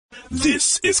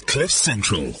This is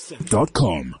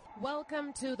CliffCentral.com.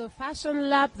 Welcome to the Fashion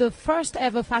Lab, the first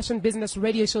ever fashion business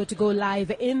radio show to go live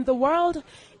in the world.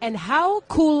 And how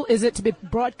cool is it to be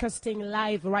broadcasting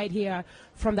live right here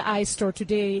from the iStore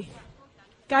today?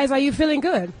 Guys, are you feeling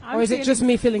good? Or is it just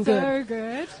me feeling good? So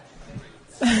good.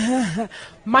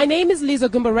 My name is Lisa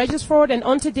Gumba Regisford, and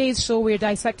on today's show we're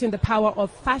dissecting the power of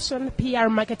fashion, PR,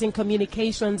 marketing,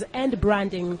 communications, and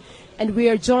branding. And we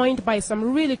are joined by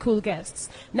some really cool guests.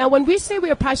 Now, when we say we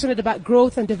are passionate about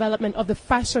growth and development of the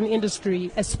fashion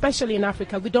industry, especially in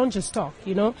Africa, we don't just talk,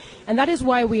 you know. And that is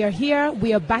why we are here.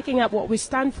 We are backing up what we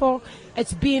stand for.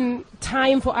 It's been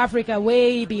time for Africa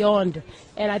way beyond.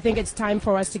 And I think it's time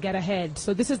for us to get ahead.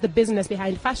 So this is the business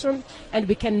behind fashion, and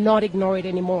we cannot ignore it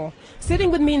anymore. Sitting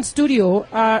with me in studio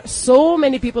are so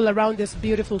many people around this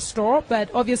beautiful store, but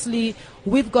obviously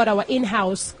we've got our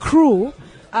in-house crew.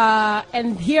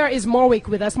 And here is Morwick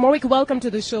with us. Morwick, welcome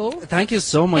to the show. Thank you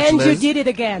so much, and Liz. You did it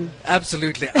again.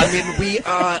 Absolutely. I mean, we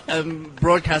are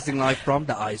broadcasting live from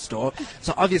the iStore,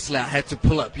 so obviously I had to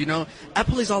pull up. You know,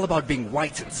 Apple is all about being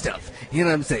white and stuff. You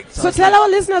know what I'm saying? So tell our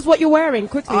listeners what you're wearing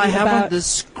quickly. I have on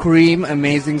this cream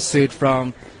amazing suit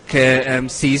from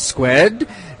C Squared.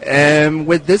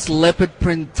 With this leopard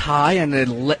print tie and a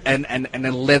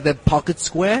leather pocket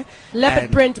square.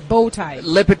 Leopard print bow tie.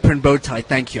 Leopard print bow tie.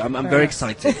 Thank you. I'm very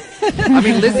excited. I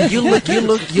mean, listen, you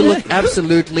look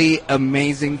absolutely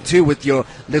amazing too with your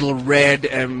little red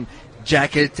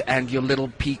jacket and your little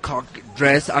peacock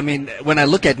dress. I mean, when I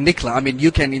look at Nicola, I mean,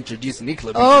 you can introduce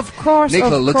Nicola. Of course,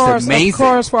 Nicola looks amazing. Of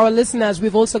course, for our listeners,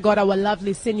 we've also got our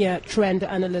lovely senior trend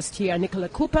analyst here, Nicola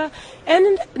Cooper.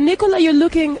 And Nicola, you're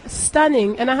looking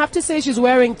stunning. And I have to say she's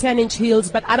wearing 10-inch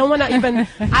heels, but I don't want to even,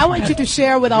 I want you to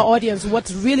share with our audience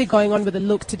what's really going on with the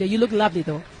look today. You look lovely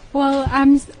though. Well,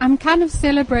 I'm kind of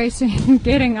celebrating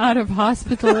getting out of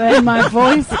hospital and my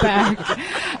voice back.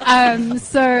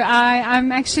 So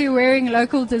I'm actually wearing a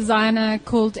local designer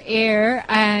called Air,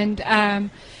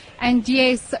 and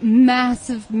yes,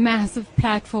 massive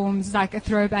platforms, like a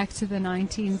throwback to the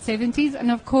 1970s.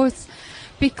 And of course,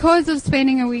 because of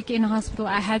spending a week in hospital,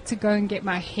 I had to go and get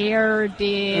my hair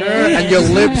did. And your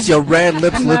lips, your red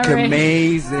lips look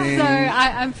amazing. So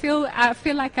I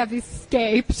feel like I've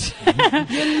escaped.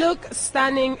 You look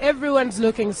stunning. Everyone's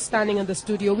looking stunning in the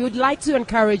studio. We would like to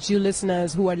encourage you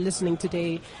listeners who are listening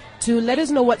today to let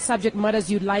us know what subject matters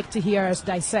you'd like to hear us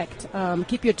dissect.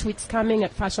 Keep your tweets coming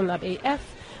at Fashion Lab AF.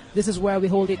 This is where we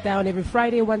hold it down every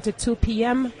Friday, 1 to 2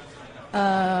 p.m.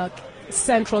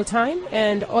 Central Time.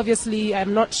 And obviously,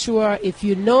 I'm not sure if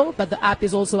you know, but the app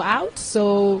is also out.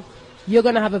 So you're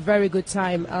going to have a very good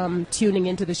time tuning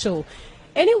into the show.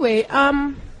 Anyway,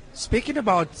 speaking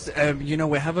about,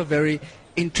 we have a very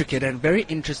intricate and very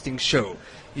interesting show,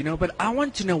 but I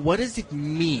want to know, what does it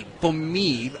mean for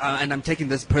me, and I'm taking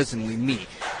this personally, me,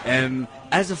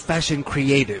 as a fashion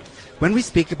creative, when we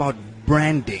speak about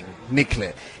branding,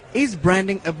 Nicola, is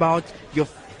branding about your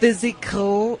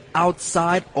physical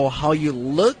outside or how you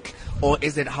look, or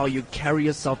is it how you carry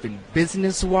yourself in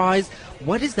business-wise?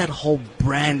 What is that whole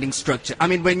branding structure? I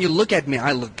mean, when you look at me,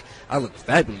 I look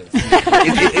fabulous.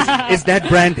 Is that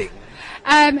branding?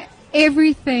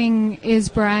 Everything is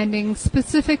branding,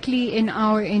 specifically in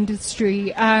our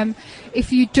industry.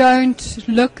 If you don't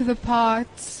look the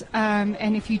part,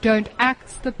 and if you don't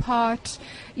act the part,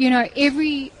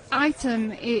 every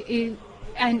item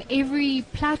and every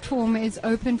platform is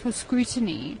open for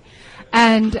scrutiny.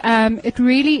 And it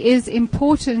really is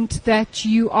important that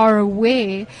you are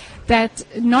aware that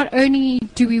not only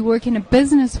do we work in a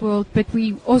business world, but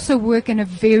we also work in a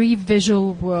very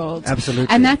visual world.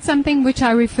 Absolutely. And that's something which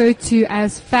I refer to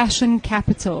as fashion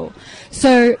capital.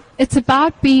 So it's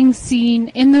about being seen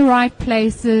in the right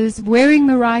places, wearing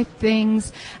the right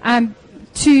things,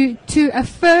 to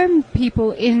affirm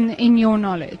people in your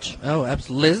knowledge. Oh,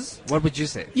 absolutely. Liz, what would you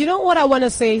say? You know what I want to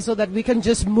say so that we can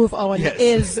just move on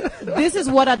is this is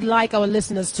what I'd like our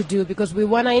listeners to do, because we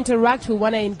want to interact, we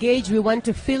want to engage, we want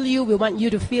to feel you, we want you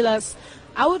to feel us.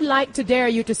 I would like to dare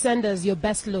you to send us your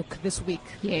best look this week.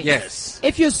 Yes.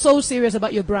 If you're so serious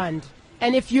about your brand,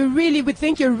 and if you really would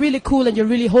think you're really cool and you're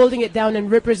really holding it down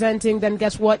and representing, then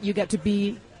guess what? You get to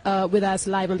be with us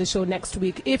live on the show next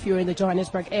week if you're in the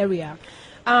Johannesburg area.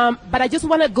 But I just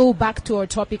want to go back to our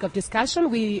topic of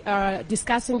discussion. We are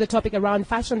discussing the topic around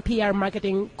fashion, PR,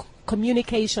 marketing,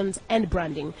 communications, and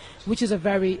branding, which is a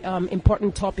very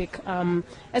important topic,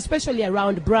 especially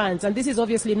around brands. And this is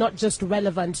obviously not just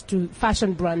relevant to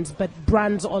fashion brands, but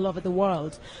brands all over the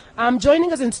world.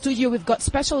 Joining us in studio, we've got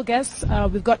special guests.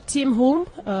 We've got Tim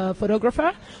Hulme,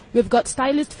 photographer. We've got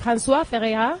stylist Francois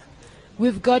Ferreira.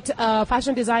 We've got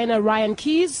fashion designer Ryan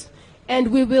Keys. And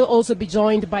we will also be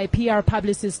joined by PR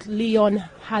publicist Leon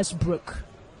Hasbrook.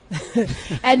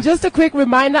 And just a quick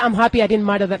reminder, I'm happy I didn't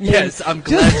murder that name. Yes, I'm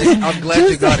glad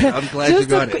you got it. I'm glad you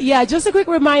got it. Yeah, just a quick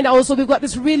reminder also, we've got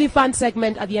this really fun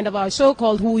segment at the end of our show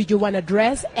called Who Would You Want to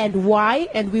Address and Why?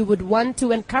 And we would want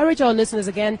to encourage our listeners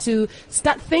again to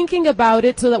start thinking about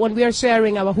it so that when we are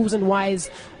sharing our who's and whys,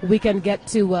 we can get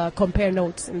to compare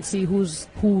notes and see who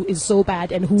is so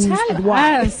bad and who's and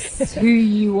why. Tell us who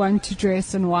you want to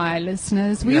dress and why,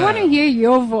 listeners. We want to hear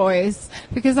your voice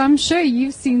because I'm sure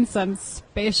you've seen some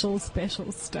special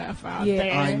stuff out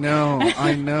there. I know.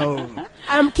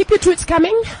 Keep your tweets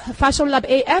coming. Fashion Lab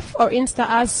AF or Insta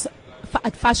us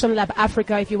at Fashion Lab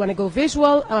Africa if you want to go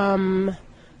visual.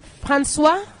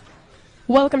 Francois,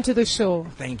 welcome to the show.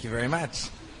 Thank you very much.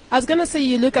 I was going to say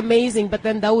you look amazing, but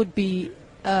then that would be...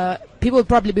 people would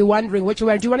probably be wondering what you're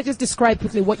wearing. Do you want to just describe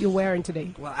quickly what you're wearing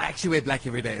today? Well, I actually wear black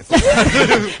every day. So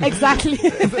Exactly.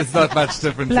 it's not much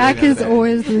different. Black is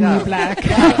always the new black.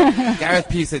 Gareth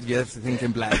P said you have to think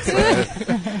in black. So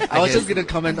I was just going to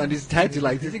comment on his tattoo.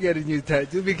 Like, did you get a new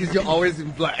tattoo? Because you're always in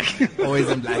black. Always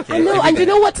in black. Yeah, I know, and you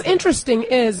know what's interesting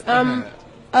is...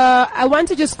 I want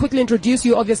to just quickly introduce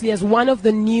you, obviously, as one of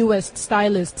the newest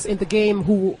stylists in the game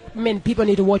who people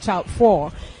need to watch out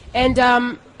for. And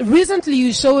recently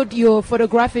you showed your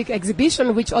photographic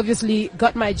exhibition, which obviously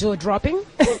got my jaw dropping.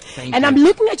 And I'm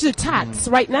looking at your tats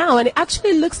right now, and it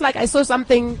actually looks like I saw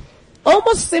something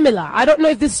almost similar. I don't know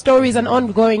if this story is an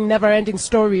ongoing, never-ending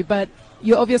story, but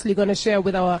you're obviously going to share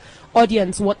with our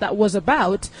audience what that was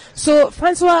about. So,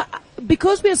 Francois,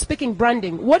 because we are speaking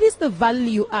branding, what is the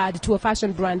value add to a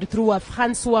fashion brand through a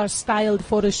Francois-styled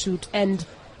photo shoot and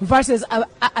versus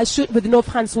a shoot with no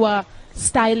Francois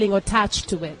styling attached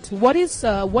to it? What is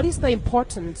the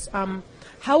importance?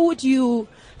 How would you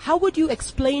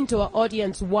explain to our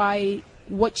audience why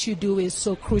what you do is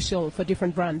so crucial for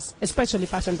different brands, especially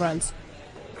fashion brands?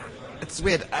 It's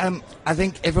weird. I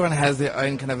think everyone has their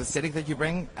own kind of aesthetic that you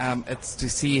bring. It's to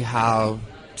see how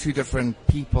two different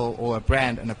people or a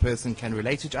brand and a person can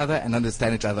relate to each other and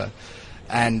understand each other.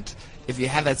 And if you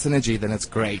have that synergy, then it's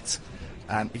great.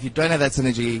 If you don't have that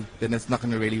synergy, then it's not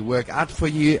going to really work out for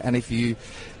you. And if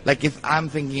I'm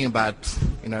thinking about,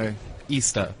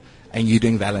 Easter and you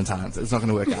doing Valentine's, it's not going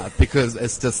to work out because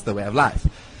it's just the way of life.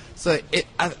 So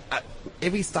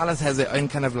every stylist has their own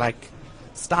kind of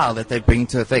style that they bring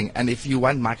to a thing. And if you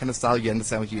want my kind of style, you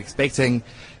understand what you're expecting.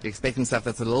 You're expecting stuff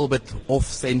that's a little bit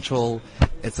off-central.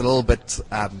 It's a little bit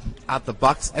out the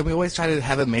box. And we always try to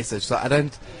have a message. So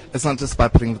it's not just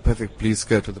about putting the perfect blue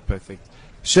skirt with the perfect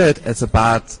shirt. It's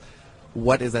about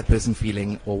what is that person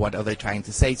feeling, or what are they trying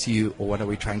to say to you, or what are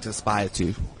we trying to aspire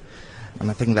to. And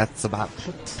I think that's about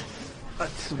it.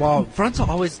 Wow, Francois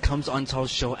always comes onto our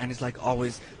show and is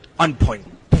always on point.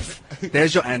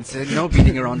 There's your answer. No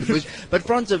beating around the bush. But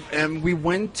Francois, we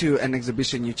went to an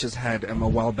exhibition you just had a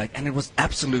while back, and it was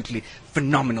absolutely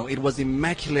phenomenal. It was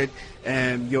immaculate.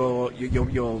 Your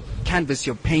canvas,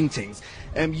 your paintings.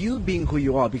 You being who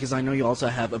you are, because I know you also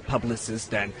have a publicist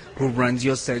then who runs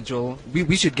your schedule.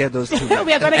 We should get those two.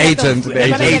 We are going to get those.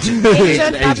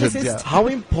 Agent, yeah. How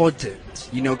important,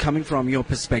 coming from your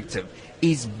perspective,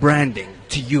 is branding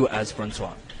to you as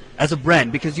Francois, as a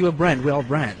brand? Because you're a brand. We're all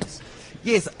brands.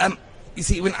 Yes. You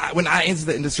see, when I entered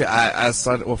the industry, I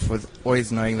started off with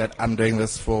always knowing that I'm doing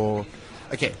this for.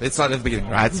 Okay, let's start at the beginning,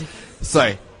 right?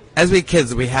 So, as we're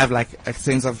kids, we have a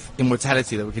sense of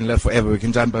immortality that we can live forever. We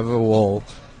can jump over a wall,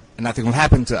 and nothing will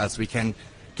happen to us. We can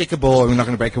kick a ball, and we're not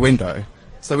going to break a window.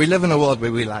 So we live in a world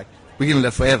where we're going to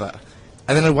live forever.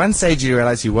 And then at one stage, you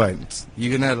realize you won't.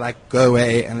 You're going to go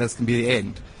away, and that's going to be the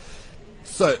end.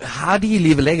 So how do you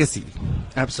leave a legacy?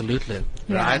 Absolutely.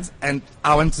 Right? And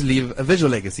I want to leave a visual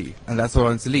legacy, and that's what I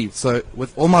want to leave. So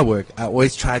with all my work, I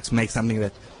always try to make something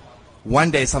that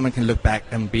one day someone can look back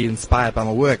and be inspired by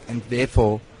my work, and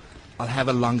therefore I'll have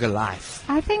a longer life.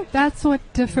 I think that's what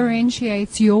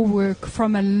differentiates your work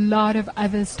from a lot of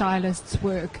other stylists'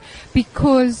 work,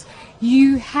 because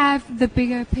you have the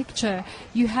bigger picture.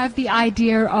 You have the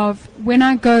idea of, when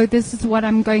I go, this is what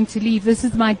I'm going to leave. This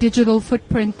is my digital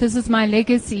footprint. This is my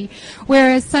legacy.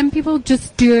 Whereas some people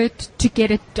just do it to get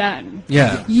it done.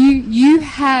 Yeah. You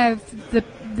have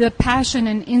the passion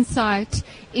and insight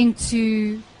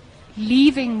into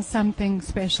leaving something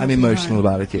special. I'm emotional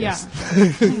about it, yes.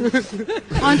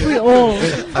 Yeah. Aren't we all?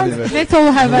 Let's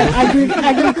all have an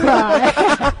ugly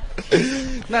cry.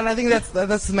 No, and I think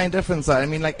that's the main difference. I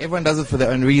mean, everyone does it for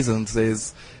their own reasons.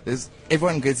 There's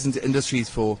everyone gets into industries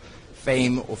for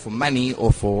fame or for money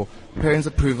or for parents'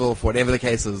 approval, for whatever the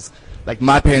case is.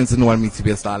 My parents didn't want me to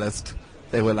be a stylist.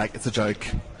 They were like, it's a joke.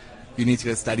 you need to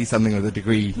go study something with a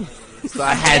degree. So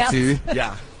I had to.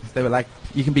 Yeah. They were like,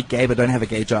 you can be gay but don't have a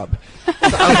gay job. So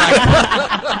I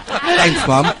was like, thanks,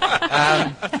 Mom.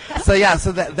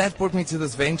 So that brought me to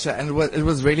this venture, and it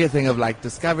was really a thing of like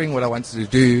discovering what I wanted to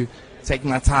do, taking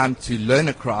my time to learn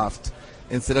a craft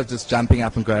instead of just jumping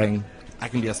up and going, I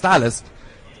can be a stylist.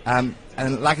 And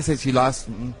like I said to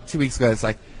you 2 weeks ago, it's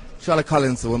like Charlotte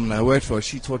Collins, the woman I worked for,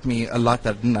 she taught me a lot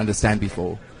that I didn't understand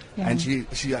before. Yeah. And she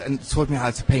taught me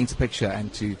how to paint a picture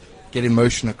and to get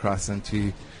emotion across and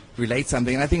to relate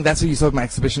something. And I think that's what you saw my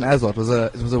exhibition as well. It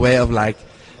was a way of like,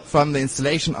 from the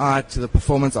installation art to the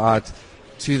performance art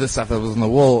to the stuff that was on the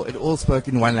wall, it all spoke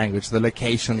in one language. The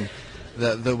location,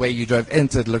 the way you drove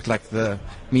into it looked like the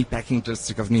meatpacking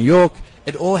district of New York.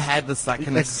 It all had this like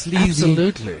kind of sleazy,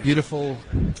 beautiful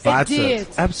vibe. It did.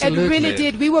 Absolutely. It really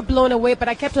did. We were blown away, but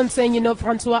I kept on saying,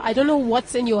 Francois, I don't know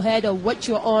what's in your head or what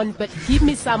you're on, but give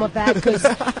me some of that, because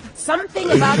something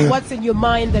about what's in your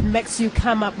mind that makes you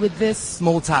come up with this.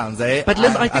 Small towns, eh? But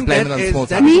listen, I think blame it on small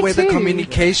that's towns. where the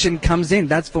communication comes in.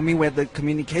 That's for me where the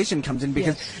communication comes in,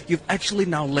 because you've actually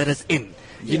now let us in.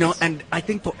 You know, and I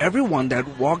think for everyone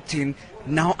that walked in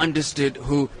now understood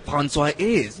who Francois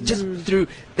is, just through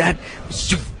that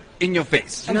in your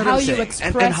face. You know what I'm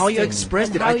saying? And how you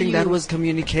expressed it. I think that was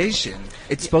communication.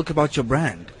 It spoke about your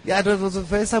brand. Yeah, it was the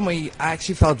first time I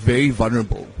actually felt very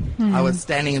vulnerable. I was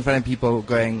standing in front of people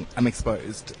going, I'm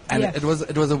exposed. And it was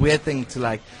a weird thing to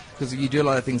like, because you do a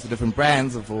lot of things for different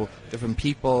brands or for different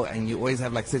people, and you always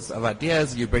have like sets of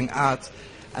ideas you bring out.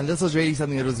 And this was really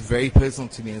something that was very personal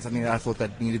to me, and something that I thought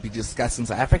that needed to be discussed in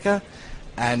South Africa,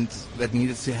 and that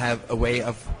needed to have a way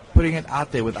of putting it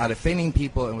out there without offending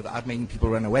people and without making people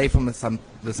run away from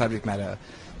the subject matter,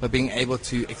 but being able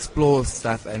to explore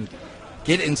stuff and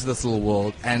get into this little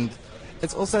world. And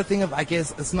it's also a thing of, I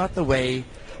guess, it's not the way,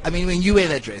 I mean, when you wear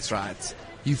that dress, right,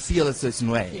 you feel a certain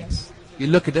way. Yes. You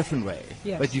look a different way,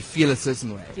 but you feel a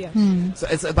certain way. Yes. So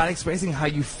it's about expressing how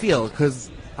you feel, because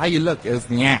how you look is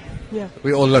Yeah.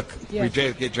 We all look. Yeah. We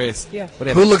get dressed. Yeah.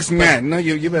 Whatever. Who looks mad? No,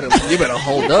 you better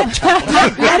hold up.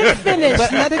 Let it finish.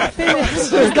 Let it finish.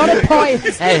 It's not a point.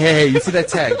 Hey, you see that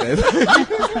tag, babe?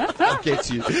 I'll get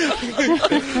you.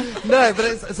 No, but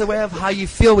it's a way of how you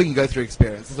feel when you go through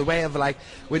experience. It's a way of like,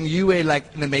 when you wear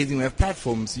like an amazing way of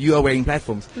platforms, you are wearing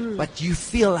platforms, but you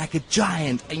feel like a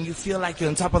giant, and you feel like you're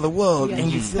on top of the world, and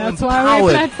you feel That's empowered. why I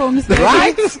wear platforms, baby.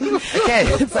 Right? Okay,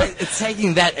 it's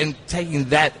taking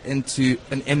that into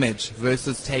an image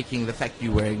versus taking the fact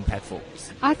you're wearing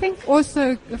platforms. I think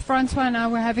also Francois and I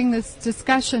were having this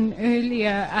discussion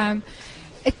earlier.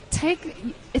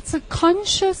 It's a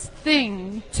conscious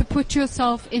thing to put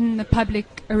yourself in the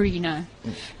public arena,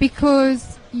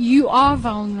 because you are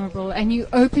vulnerable and you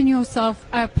open yourself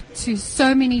up to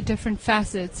so many different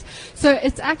facets. So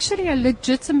it's actually a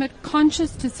legitimate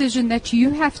conscious decision that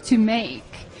you have to make,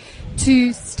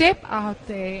 to step out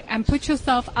there and put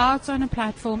yourself out on a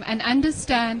platform and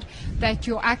understand that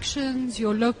your actions,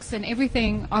 your looks and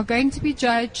everything are going to be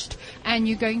judged, and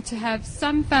you're going to have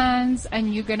some fans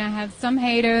and you're going to have some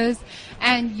haters,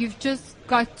 and you've just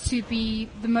got to be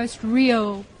the most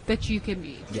real that you can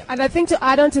be. Yeah. And I think to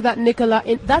add on to that, Nicola,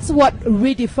 that's what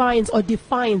redefines or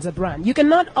defines a brand. You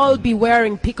cannot all be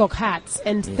wearing peacock hats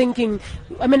and thinking,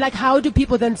 I mean, like, how do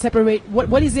people then separate?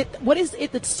 What is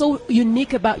it that's so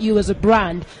unique about you as a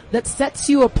brand that sets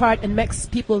you apart and makes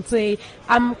people say,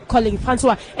 I'm calling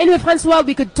Francois? Anyway, Francois,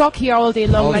 we could talk here all day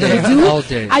long like we do. All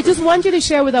day. I just want you to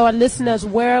share with our listeners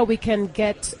where we can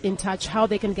get in touch, how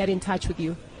they can get in touch with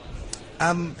you.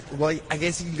 Well, I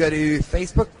guess you can go to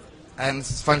Facebook, and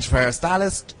it's Francois Ferreira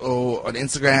Stylist, or on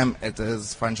Instagram it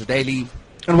is Francois Daily.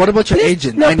 And what about your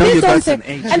agent? No, I know please you don't got send, an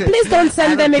agent. and please don't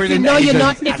send them if you know you're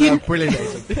not. If you Brilliant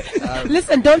agent.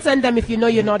 listen, don't send them if you know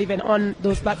you're not even on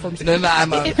those platforms. No,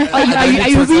 I'm on. Are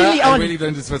you really on? I really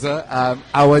don't do Twitter.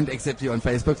 I won't accept you on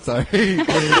Facebook, sorry.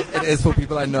 It is for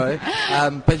people I know.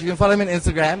 But you can follow me on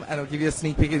Instagram, and I'll give you a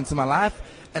sneak peek into my life.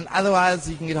 And otherwise,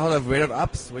 you can get hold of Red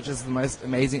Ops, which is the most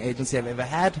amazing agency I've ever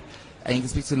had. And you can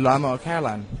speak to Lama or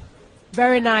Caroline.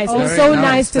 Very nice. Oh, It's very so nice.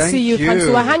 nice to Thank see you, you.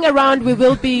 Francois. Hang around. We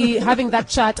will be having that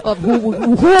chat of who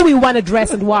we want to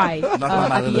dress and why. Not my at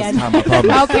mother the this end. time, I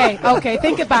promise. Okay.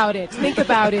 Think about it. Thank you,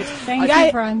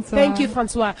 Francois. Thank you,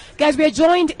 Francois. Guys, we are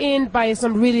joined in by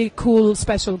some really cool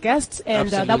special guests, and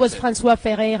that was Francois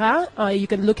Ferreira. You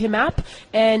can look him up.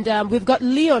 And we've got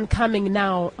Leon coming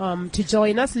now to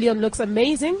join us. Leon looks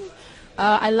amazing.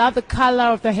 I love the color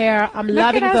of the hair. I'm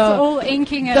loving at us all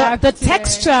inking it up the today.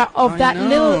 texture of I that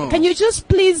know. little. Can you just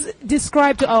please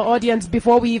describe to our audience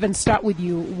before we even start with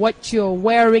you what you're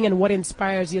wearing and what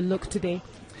inspires your look today?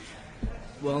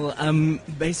 Well,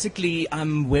 basically,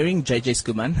 I'm wearing JJ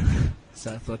Skuman.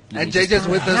 So I thought. And JJ's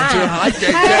with us too. Hi,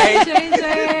 JJ.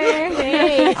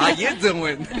 Hey. How you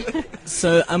doing?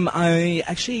 So I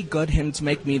actually got him to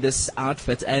make me this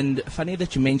outfit, and funny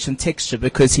that you mentioned texture,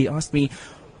 because he asked me,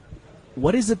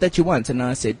 "What is it that you want?" And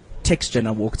I said, "Texture," and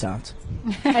I walked out.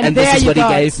 And there this is you what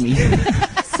got. he gave me.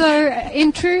 So,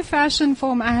 in true fashion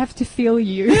form, I have to feel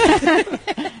you.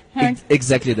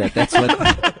 Exactly that. That's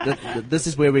what. This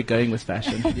is where we're going with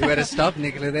fashion. You better stop,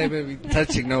 Nicola. They may be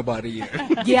touching nobody here.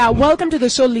 Yeah, welcome to the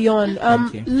show, Leon.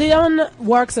 Thank you. Leon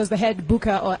works as the head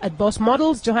booker at Boss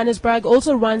Models, Johannesburg,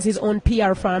 also runs his own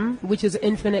PR firm, which is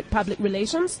Infinite Public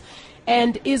Relations,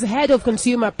 and is head of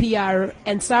consumer PR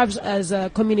and serves as a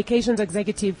communications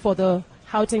executive for the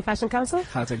Gauteng Fashion Council.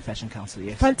 Gauteng Fashion Council,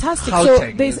 yes. Fantastic. Gauteng,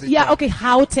 So there's, is it? yeah, okay,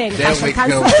 Gauteng There Fashion we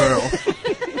Council. go, girl.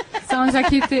 Sounds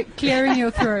like you're clearing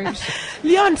your throat.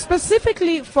 Leon,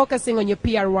 specifically focusing on your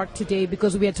PR work today,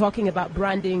 because we are talking about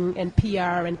branding and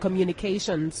PR and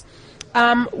communications.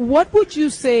 What would you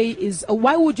say is,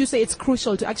 why would you say it's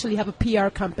crucial to actually have a PR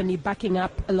company backing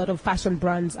up a lot of fashion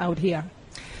brands out here?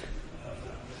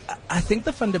 I think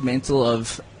the fundamental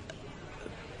of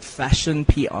fashion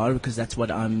PR, because that's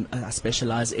what I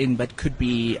specialize in, but could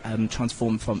be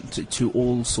transformed to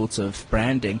all sorts of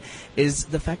branding, is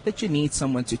the fact that you need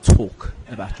someone to talk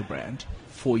about your brand,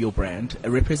 for your brand, a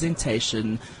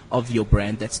representation of your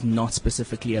brand that's not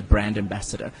specifically a brand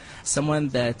ambassador, someone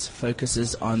that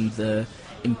focuses on the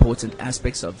important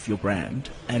aspects of your brand.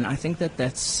 And I think that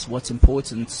that's what's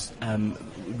important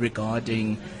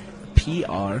regarding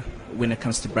PR when it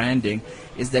comes to branding,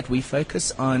 is that we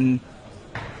focus on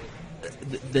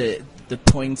the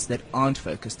points that aren't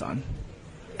focused on.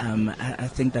 I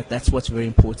think that that's what's very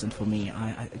important for me.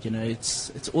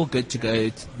 It's all good to go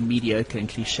to mediocre and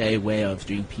cliche way of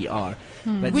doing PR,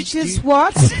 but Which is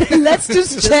what? Let's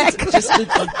just check.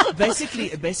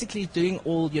 basically doing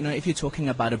all, if you're talking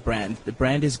about a brand, the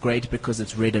brand is great because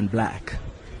it's red and black.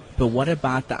 But what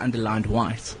about the underlined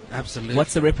white? Absolutely.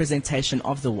 What's the representation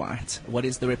of the white? What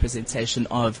is the representation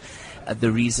of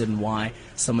the reason why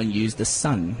someone used the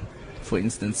sun, for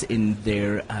instance, in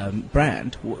their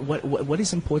brand? What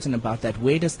is important about that?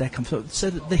 Where does that come from? So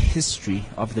the history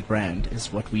of the brand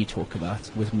is what we talk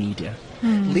about with media.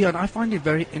 Leon, I find it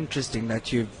very interesting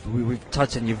that we've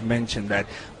touched and you've mentioned that,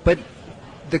 but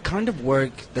the kind of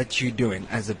work that you're doing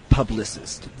as a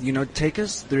publicist, take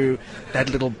us through that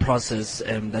little process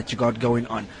that you got going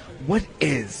on. What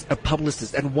is a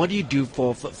publicist, and what do you do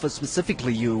for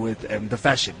specifically you with the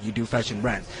fashion? You do fashion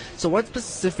brands. So what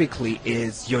specifically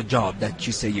is your job that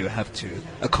you say you have to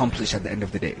accomplish at the end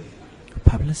of the day?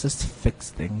 Publicists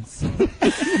fix things.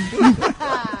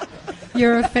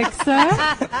 You're a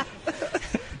fixer.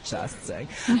 Just saying.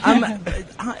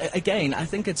 Again, I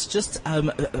think it's just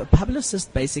a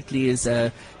publicist basically is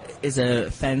a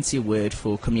fancy word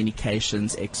for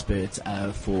communications expert,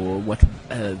 for what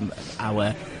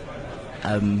our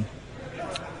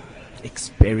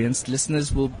experienced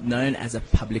listeners will know as a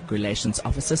public relations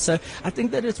officer. So I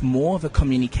think that it's more of a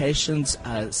communications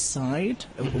side,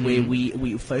 where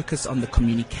we focus on the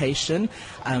communication.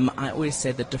 I always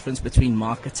say the difference between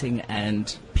marketing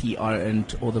and PR,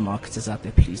 and all the marketers out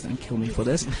there, please don't kill me for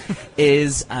this,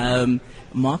 is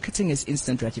marketing is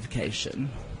instant gratification.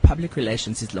 Public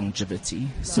relations is longevity.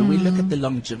 So we look at the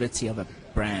longevity of a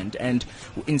brand, and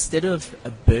instead of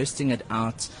bursting it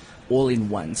out all in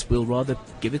once, we'll rather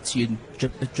give it to you in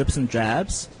drips and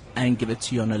drabs, and give it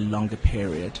to you on a longer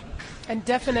period. And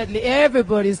definitely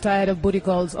everybody's tired of booty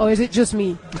calls, or is it just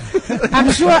me?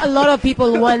 I'm sure a lot of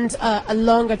people want a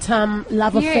longer term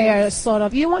love affair, sort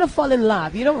of. You want to fall in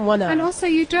love. You don't want to. And also,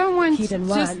 you don't want Hit and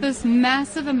just run. this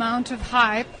massive amount of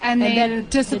hype and then then it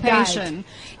dissipation.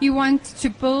 You want to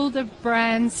build a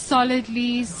brand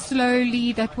solidly,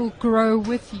 slowly, that will grow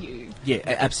with you. Yeah,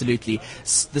 absolutely.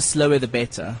 The slower the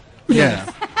better. Yeah.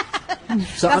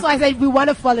 So That's why I said we want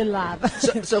to fall in love.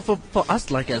 So for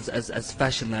us, like as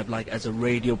Fashion Lab, like as a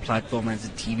radio platform, as a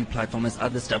TV platform, as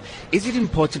other stuff, is it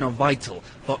important or vital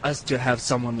for us to have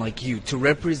someone like you to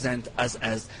represent us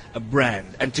as a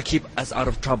brand and to keep us out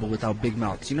of trouble with our big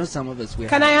mouths? Some of us,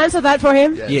 Can I answer that for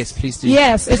him? Yes, please do.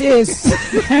 Yes, it is.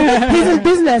 He's in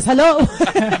business. Hello.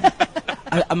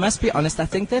 I must be honest. I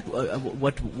think that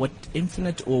what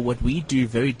Infinite, or what we do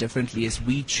very differently, is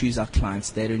we choose our clients.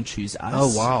 They don't choose us.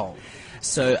 Oh, wow.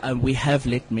 So we have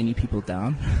let many people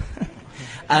down.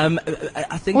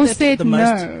 I think Or that said the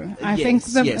most. no. I think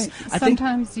yes. I think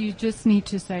sometimes you just need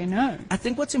to say no. I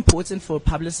think what's important for a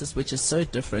publicist, which is so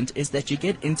different, is that you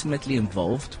get intimately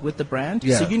involved with the brand.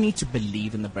 Yeah. So you need to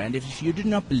believe in the brand. If you do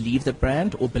not believe the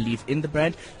brand or believe in the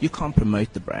brand, you can't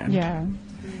promote the brand. Yeah.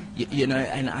 You know,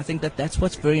 and I think that that's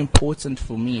what's very important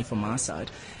for me, from our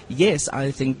side. Yes,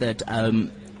 I think that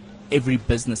every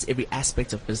business, every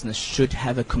aspect of business should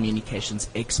have a communications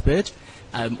expert.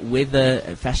 Whether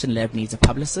Fashion Lab needs a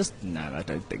publicist, no, I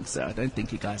don't think so. I don't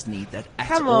think you guys need that at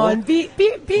all. Come on, be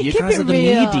You keep guys it are the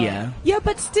real. media. Yeah,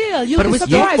 but still, you'll But be we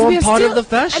surprised. form We are part still, of the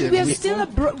fashion. and we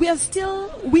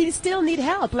We still need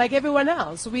help like everyone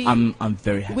else. I'm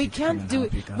very happy. We to come can't and do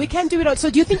help it. you guys. We can't do it all. So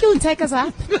do you think you'll take us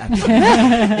up?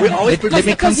 we always Let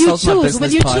me Because you consult my choose. Will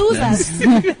business you choose partners.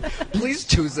 us? please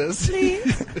choose us.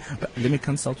 Please. Let me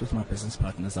consult with my business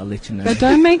partners. I'll let you know. But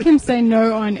don't make him say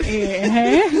no on air,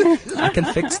 hey? I can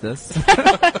fix this.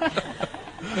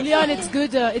 Leon, it's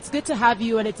good to have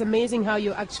you, and it's amazing how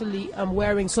you're actually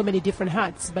wearing so many different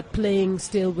hats, but playing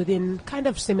still within kind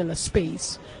of similar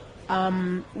space.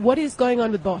 What is going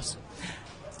on with Boss?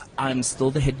 I'm still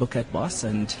the head booker at Boss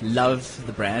and love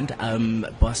the brand.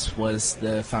 Boss was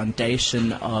the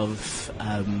foundation of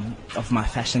my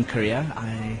fashion career.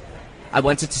 I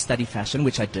wanted to study fashion,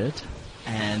 which I did,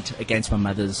 and against my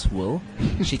mother's will.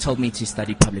 She told me to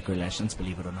study public relations,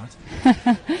 believe it or not.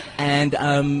 And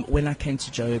when I came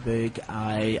to Joburg,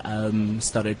 I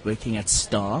started working at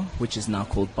Star, which is now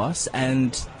called Boss,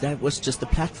 and that was just a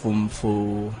platform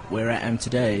for where I am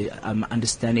today,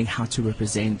 understanding how to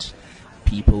represent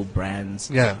people, brands,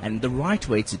 Yeah. and the right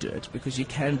way to do it, because you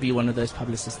can be one of those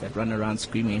publicists that run around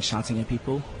screaming and shouting at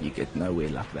people. You get nowhere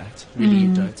like that. Really,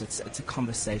 you don't. It's a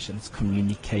conversation. It's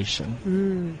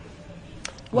communication.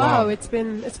 Wow, Wow. it's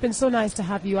been so nice to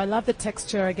have you. I love the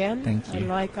texture again. Thank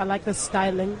you. I like the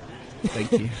styling.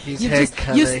 Thank you. His You hair just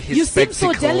color, you, his you seem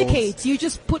so spectacles. delicate. You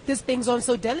just put these things on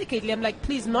so delicately. I'm like,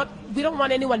 please, we don't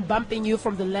want anyone bumping you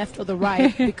from the left or the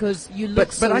right because you look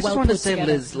But so I just well want to put say,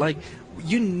 together. Liz, like,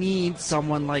 you need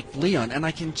someone like Leon, and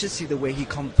I can just see the way he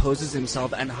composes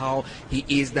himself and how he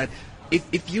is. That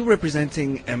if you're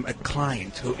representing a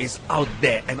client who is out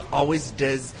there and always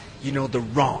does, the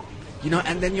wrong,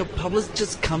 and then your publicist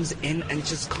just comes in and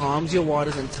just calms your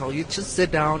waters and tell you just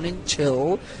sit down and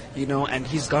chill, and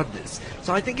he's got this.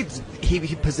 So I think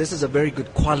he possesses a very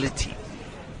good quality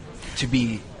to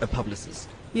be a publicist.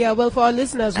 Yeah, well, for our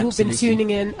listeners who've been Absolutely. tuning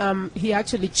in, he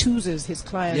actually chooses his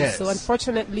clients. Yes. So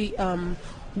unfortunately,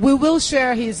 we will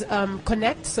share his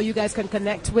connect, so you guys can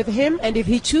connect with him. And if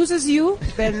he chooses you,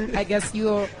 then I guess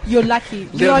you're lucky.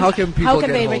 Leon, how can people get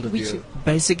they hold of reach you?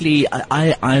 Basically,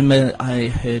 I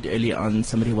heard early on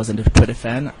somebody wasn't a Twitter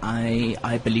fan.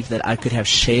 I believe that I could have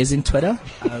shares in Twitter.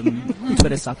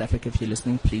 Twitter South Africa, if you're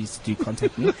listening, please do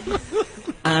contact me.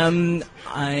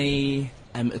 I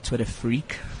am a Twitter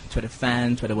freak, Twitter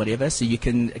fan, Twitter whatever. So you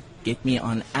can get me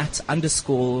on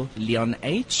 @_Leon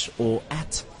H or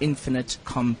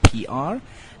 @InfiniteComPR.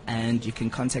 And you can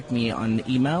contact me on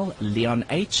email,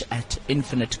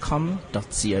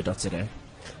 leonh@infinitecom.co.za.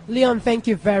 Leon, thank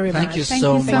you very Thank much. you Thank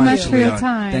so you so much, much for your Leon.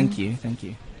 time. Thank you.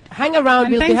 Hang around.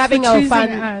 And We'll be thanks having for our choosing fun.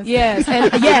 us. Yes,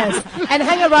 and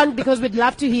hang around because we'd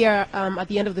love to hear at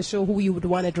the end of the show who you would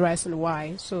want to address and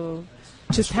why. So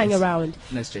just hang around.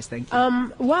 No stress. Thank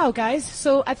you. Wow, guys.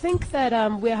 So I think that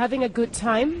we're having a good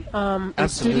time in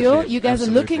Absolutely, studio. You guys are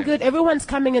looking absolutely. good. Everyone's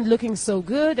coming and looking so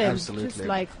good. And Absolutely. just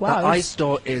like, The wow. Ice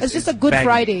Store is it's just is a good banging.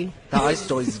 Friday. The Ice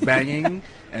Store is banging.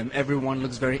 Everyone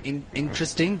looks very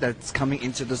interesting that's coming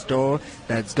into the store,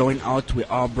 that's going out. We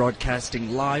are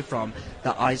broadcasting live from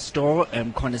the Ice Store,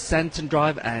 Cornercenton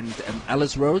Drive and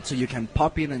Alice Road, so you can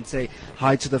pop in and say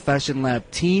hi to the Fashion Lab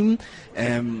team.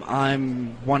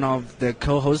 I'm one of the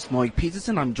co-hosts, Moik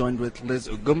Peterson. I'm joined with Liz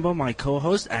Ugumba, my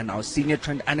co-host, and our senior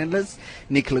trend analyst,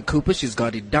 Nicola Cooper. She's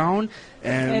got it down.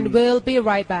 And we'll be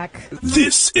right back.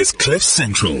 This is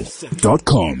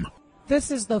CliffCentral.com.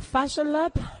 This is the Fashion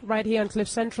Lab right here on Cliff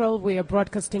Central. We are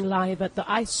broadcasting live at the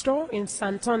Ice Store in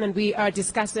Santon, and we are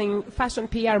discussing fashion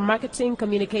PR, marketing,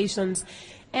 communications,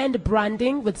 and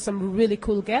branding with some really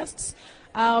cool guests.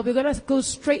 We're going to go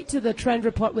straight to the trend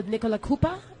report with Nicola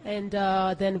Cooper, and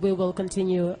then we will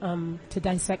continue to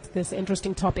dissect this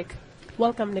interesting topic.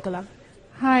 Welcome, Nicola.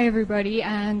 Hi, everybody,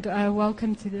 and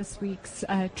welcome to this week's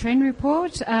trend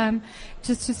report.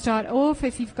 Just to start off,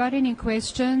 if you've got any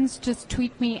questions, just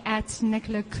tweet me at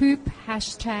Nicola Coop,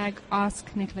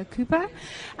 #AskNicolaCooper.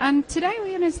 Today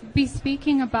we're going to be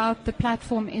speaking about the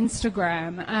platform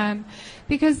Instagram,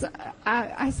 because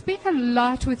I speak a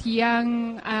lot with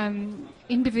young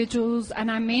individuals, and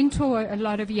I mentor a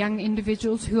lot of young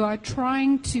individuals who are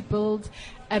trying to build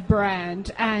a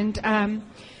brand,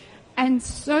 and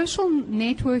social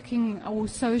networking or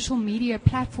social media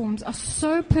platforms are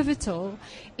so pivotal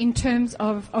in terms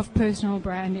of personal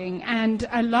branding. And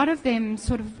a lot of them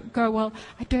sort of go, well,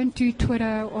 I don't do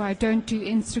Twitter or I don't do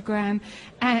Instagram.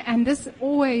 And this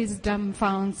always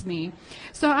dumbfounds me.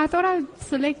 So I thought I'd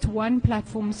select one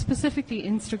platform, specifically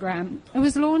Instagram. It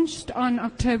was launched on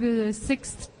October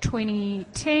 6th,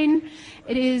 2010.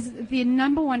 It is the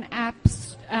number one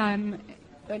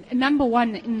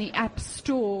in the App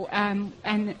Store,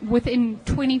 and within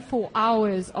 24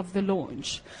 hours of the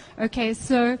launch. Okay,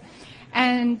 so,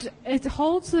 and it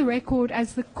holds the record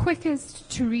as the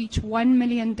quickest to reach 1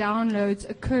 million downloads,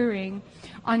 occurring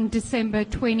on December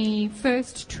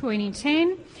 21st,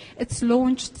 2010. It's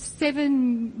launched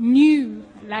 7 new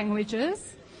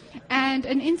languages, and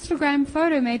an Instagram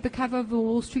photo made the cover of the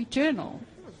Wall Street Journal.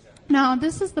 Now,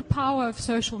 this is the power of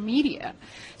social media.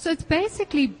 So it's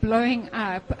basically blowing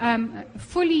up.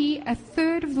 Fully a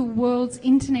third of the world's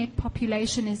internet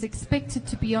population is expected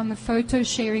to be on the photo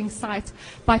sharing site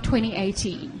by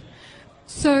 2018.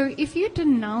 So if you're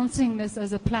denouncing this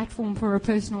as a platform for a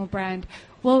personal brand,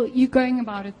 well, you're going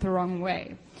about it the wrong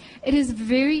way. It is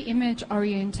very image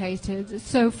orientated.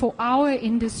 So for our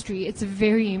industry, it's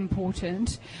very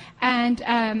important. And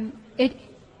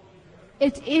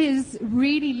it is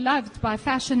really loved by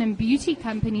fashion and beauty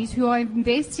companies who are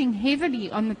investing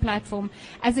heavily on the platform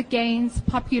as it gains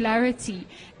popularity.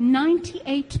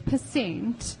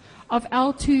 98% of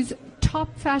L2's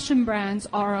top fashion brands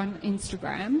are on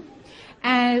Instagram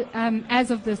as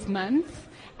of this month,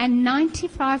 and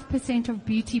 95% of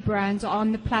beauty brands are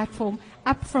on the platform,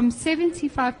 up from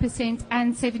 75%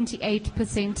 and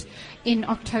 78% in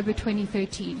October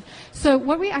 2013. So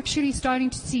what we're actually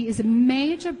starting to see is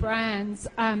major brands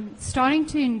starting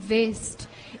to invest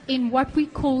in what we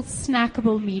call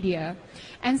snackable media.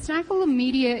 And snackable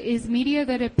media is media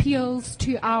that appeals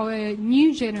to our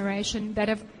new generation that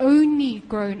have only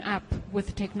grown up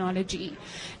with technology.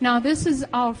 Now, this is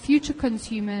our future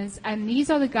consumers, and these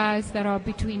are the guys that are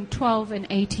between 12 and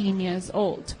 18 years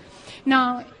old.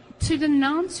 Now, to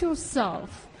denounce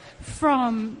yourself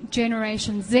from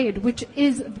Generation Z, which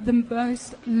is the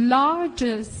most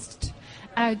largest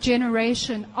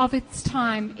generation of its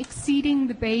time, exceeding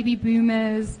the baby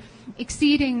boomers,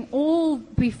 exceeding all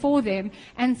before them,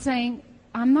 and saying,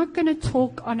 I'm not going to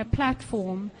talk on a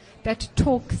platform that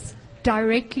talks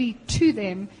directly to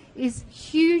them, is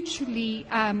hugely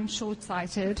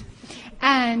short-sighted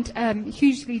and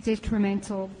hugely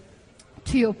detrimental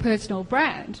to your personal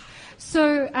brand.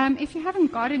 So if you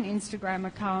haven't got an Instagram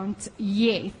account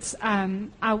yet,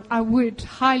 I would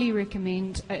highly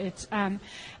recommend it. And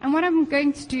what I'm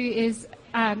going to do is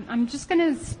I'm just going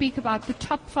to speak about the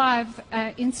top 5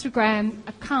 Instagram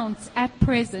accounts at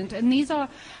present, and these are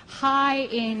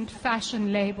high-end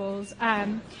fashion labels.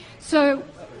 So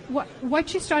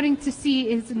what you're starting to see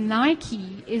is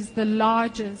Nike is the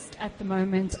largest at the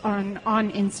moment on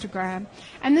Instagram.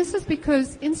 And this is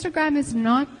because Instagram is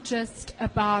not just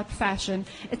about fashion,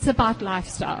 it's about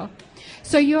lifestyle.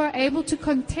 So you're able to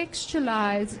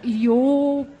contextualize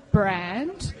your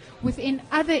brand within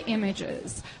other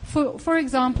images. For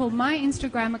example, my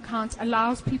Instagram account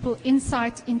allows people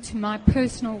insight into my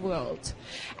personal world.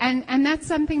 And that's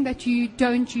something that you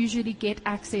don't usually get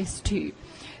access to.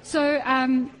 So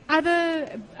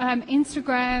other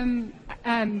Instagram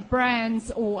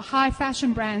brands or high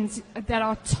fashion brands that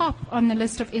are top on the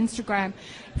list of Instagram: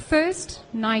 first,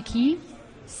 Nike;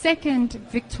 second,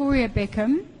 Victoria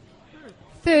Beckham;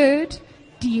 third,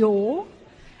 Dior;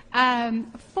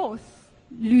 fourth,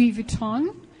 Louis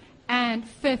Vuitton; and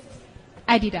fifth,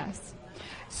 Adidas.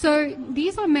 So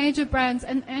these are major brands,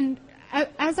 and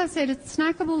as I said, it's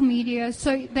snackable media,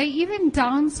 so they're even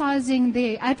downsizing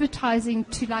their advertising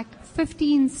to like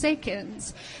 15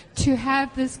 seconds to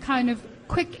have this kind of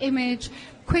quick image,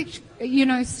 quick,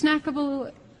 snackable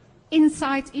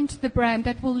insight into the brand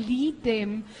that will lead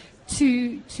them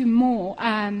to more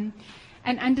and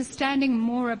understanding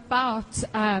more about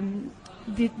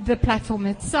the platform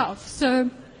itself. So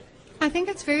I think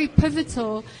it's very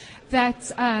pivotal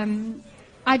that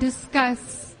I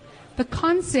discuss the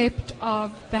concept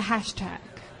of the hashtag.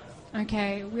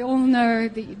 Okay, we all know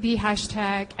the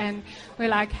hashtag, and we're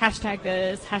like, hashtag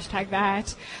this, hashtag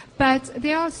that. But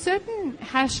there are certain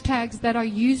hashtags that are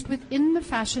used within the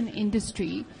fashion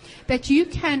industry that you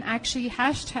can actually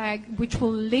hashtag, which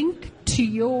will link to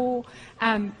your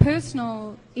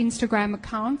personal Instagram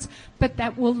account, but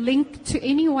that will link to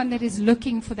anyone that is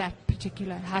looking for that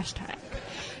particular hashtag.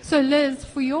 So Liz,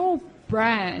 for your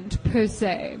brand per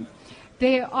se,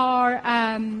 There are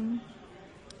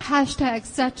hashtags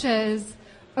such as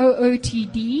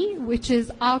OOTD, which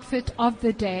is Outfit of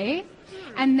the Day,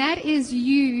 and that has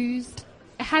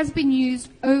been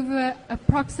used over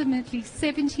approximately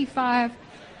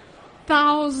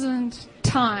 75,000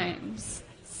 times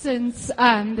since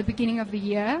the beginning of the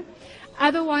year.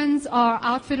 Other ones are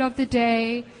Outfit of the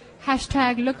Day,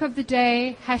 hashtag Look of the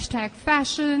Day, hashtag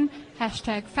Fashion,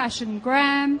 hashtag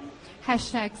Fashiongram,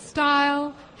 hashtag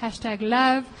Style, hashtag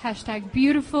Love, hashtag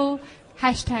Beautiful,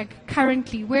 hashtag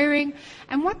Currently Wearing.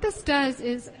 And what this does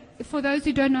is, for those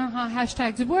who don't know how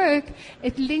hashtags work,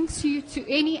 it links you to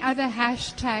any other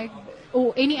hashtag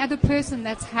or any other person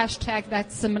that's hashtag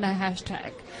that similar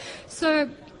hashtag. So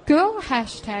girl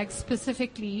hashtags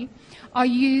specifically are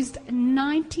used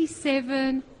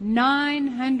 97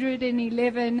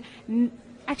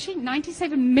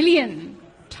 million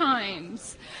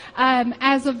times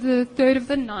as of the 3rd of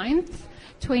the 9th,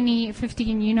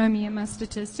 2015. You know me and my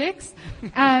statistics.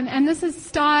 And this is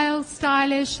style,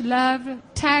 stylish, love,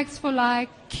 tags for like,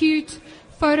 cute,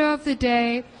 photo of the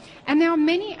day. And there are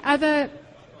many other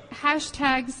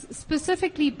hashtags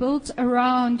specifically built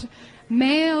around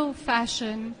male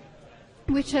fashion,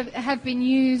 which have been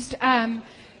used,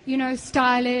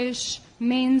 stylish,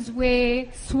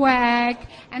 menswear, swag,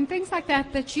 and things like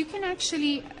that you can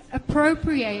actually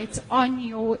appropriate on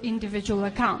your individual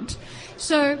account.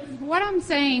 So what I'm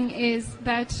saying is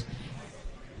that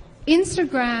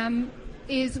Instagram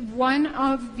is one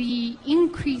of the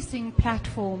increasing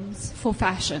platforms for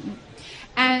fashion.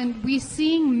 And we're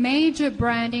seeing major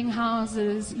branding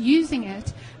houses using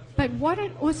it. But what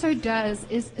it also does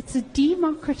is it's a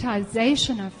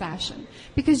democratization of fashion,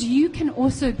 because you can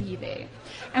also be there.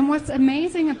 And what's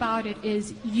amazing about it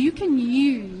is you can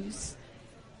use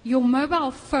your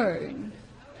mobile phone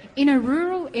in a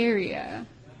rural area,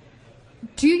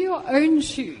 do your own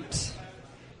shoot,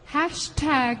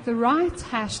 hashtag the right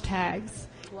hashtags,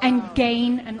 and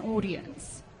gain an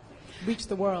audience. Reach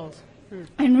the world.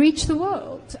 And reach the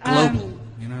world. Global.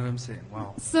 You know what I'm saying?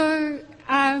 Wow. So,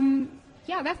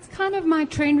 that's kind of my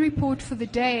trend report for the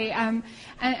day, and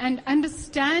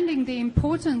understanding the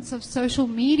importance of social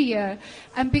media.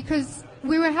 Because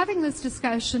we were having this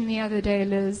discussion the other day,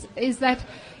 Liz, is that,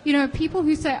 people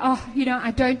who say,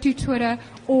 I don't do Twitter,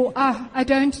 or I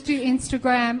don't do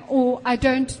Instagram, or I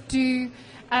don't do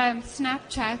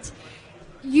Snapchat,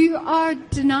 you are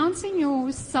denouncing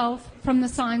yourself from the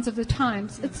signs of the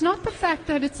times. It's not the fact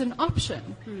that it's an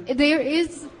option. There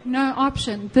is no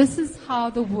option. This is how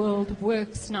the world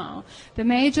works now. The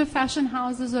major fashion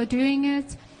houses are doing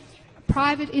it.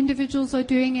 Private individuals are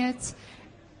doing it.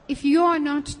 If you are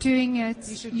not doing it,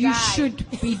 you should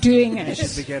be doing it.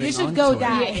 You should go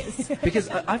die. Because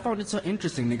I found it so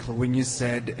interesting, Nicola, when you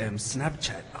said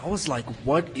Snapchat. I was like,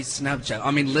 what is Snapchat? I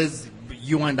mean, Liz,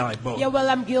 you and I both. Yeah, well,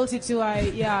 I'm guilty too.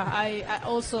 I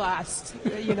also asked.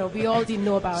 We all didn't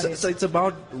know about it. So it's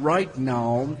about right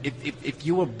now, if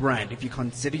you're a brand, if you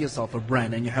consider yourself a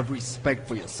brand and you have respect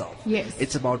for yourself, yes,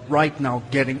 it's about right now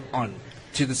getting on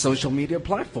to the social media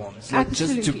platforms, like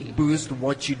just to boost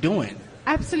what you're doing.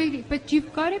 Absolutely, but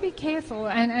you've got to be careful,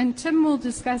 and Tim will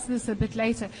discuss this a bit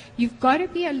later. You've got to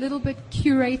be a little bit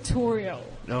curatorial,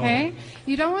 okay?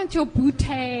 You don't want your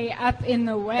bootay up in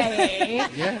the way,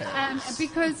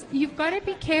 because you've got to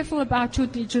be careful about your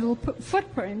digital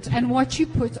footprint and what you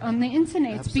put on the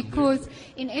internet. Absolutely. Because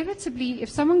inevitably, if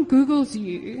someone Googles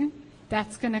you,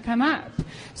 that's going to come up.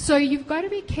 So you've got to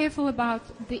be careful about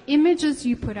the images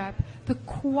you put up, the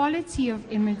quality of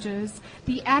images,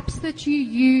 the apps that you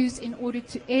use in order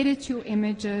to edit your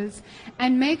images,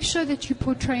 and make sure that you're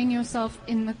portraying yourself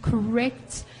in the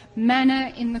correct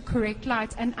manner, in the correct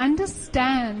light, and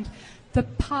understand the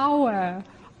power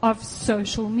of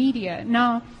social media.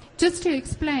 Now, just to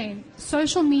explain,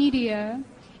 social media,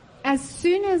 as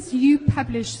soon as you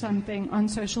publish something on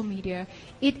social media,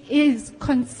 it is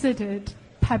considered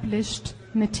published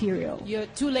material. You're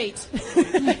too late.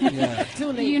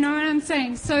 Too late. You know what I'm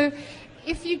saying? So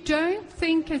if you don't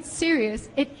think it's serious,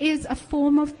 it is a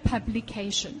form of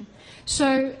publication.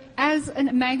 So as a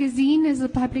magazine is a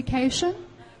publication,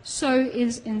 so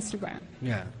is Instagram.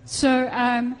 Yeah. So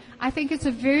I think it's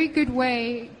a very good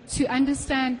way to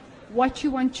understand what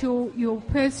you want your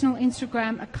personal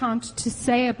Instagram account to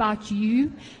say about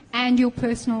you and your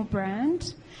personal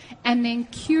brand, and then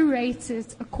curate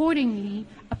it accordingly,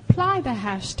 apply the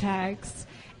hashtags,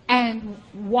 and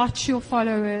watch your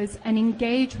followers and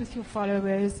engage with your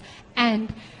followers,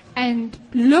 and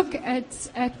look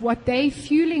at what they're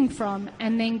fueling from,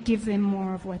 and then give them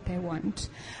more of what they want.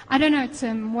 I don't know,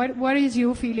 Tim, what is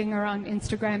your feeling around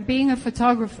Instagram, being a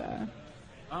photographer?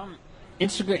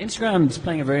 Instagram is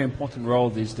playing a very important role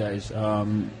these days.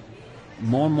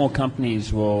 More and more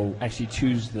companies will actually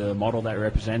choose the model that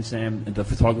represents them and the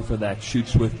photographer that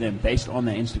shoots with them based on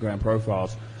their Instagram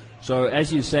profiles. So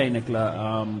as you say,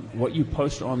 Nicola, what you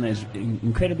post on there is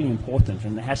incredibly important,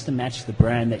 and it has to match the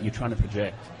brand that you're trying to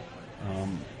project.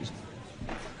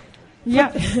 Yeah.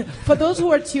 For those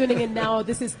who are tuning in now,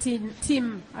 this is Tim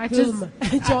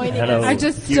Hulme joining Hello. us. I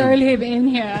just stole him in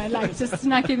here, like just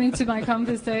snuck him into my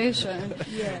conversation.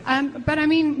 Yeah. But I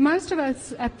mean, most of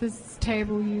us at this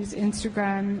table use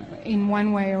Instagram in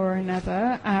one way or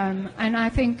another. And I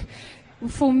think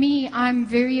for me, I'm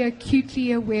very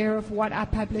acutely aware of what I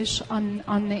publish on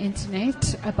the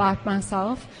internet about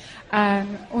myself.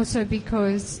 Also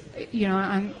because,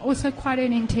 I'm also quite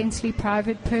an intensely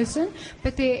private person,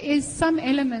 but there is some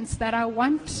elements that I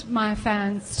want my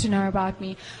fans to know about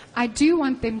me. I do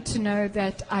want them to know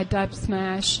that I dub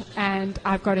smash and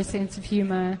I've got a sense of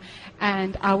humor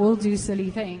and I will do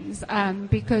silly things,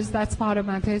 because that's part of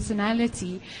my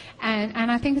personality.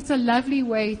 And I think it's a lovely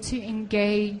way to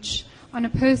engage on a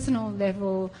personal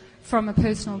level from a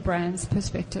personal brand's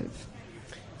perspective.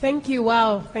 Thank you.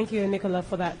 Wow. Thank you, Nicola,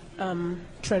 for that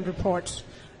trend report.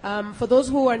 For those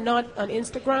who are not on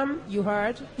Instagram, you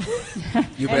heard.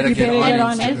 You better get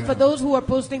on Instagram. And for those who are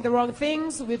posting the wrong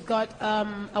things, we've got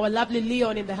our lovely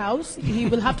Leon in the house. He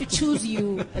will have to choose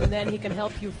you, and then he can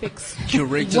help you fix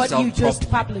Curate what yourself you just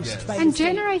properly. published. Yes. By And mistake.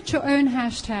 generate your own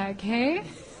hashtag, hey?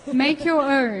 Make your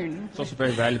own. It's also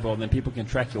very valuable, and then people can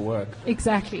track your work.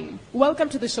 Exactly. Welcome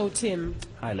to the show, Tim.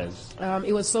 Hi, Liz.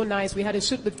 It was so nice. We had a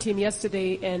shoot with Tim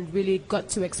yesterday and really got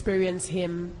to experience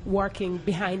him working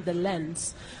behind the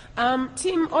lens.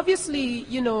 Tim, obviously,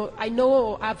 I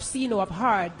know I've seen or I've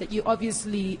heard that you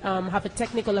obviously have a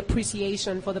technical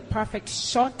appreciation for the perfect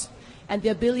shot and the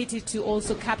ability to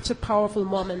also capture powerful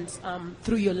moments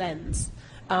through your lens.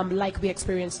 Like we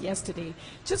experienced yesterday.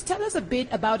 Just tell us a bit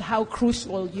about how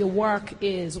crucial your work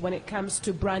is when it comes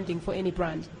to branding for any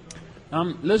brand.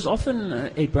 Liz,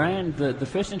 often a brand, the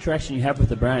first interaction you have with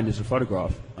the brand is a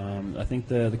photograph. I think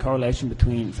the correlation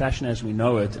between fashion as we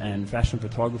know it and fashion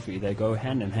photography, they go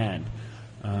hand in hand.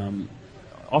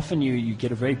 Often you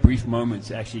get a very brief moment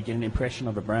to actually get an impression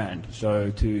of a brand.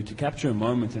 So to capture a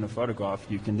moment in a photograph,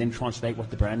 you can then translate what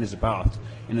the brand is about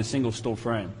in a single still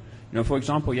frame. For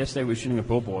example, yesterday we were shooting a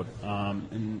billboard,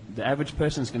 and the average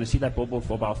person is going to see that billboard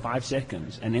for about 5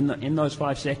 seconds, and in those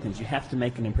 5 seconds, you have to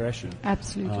make an impression.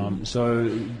 Absolutely. So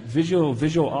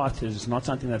visual art is not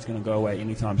something that's going to go away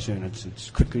anytime soon. It's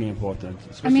critically important,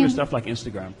 especially with stuff like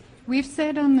Instagram. We've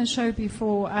said on the show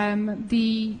before,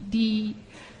 the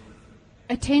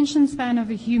attention span of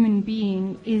a human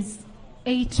being is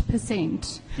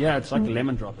 8%. Yeah, it's like a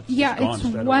lemon drop. It's gone it's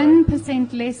straight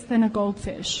 1% less than a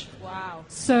goldfish. Wow.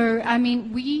 So,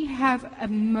 we have a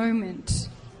moment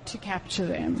to capture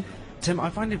them. Tim, I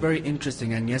find it very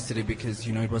interesting, and yesterday, because,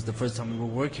 it was the first time we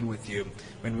were working with you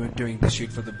when we were doing the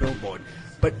shoot for the billboard.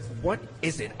 But what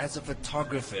is it as a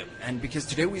photographer? And because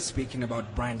today we're speaking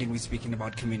about branding, we're speaking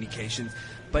about communications,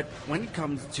 but when it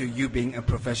comes to you being a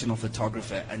professional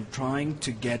photographer and trying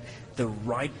to get the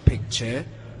right picture,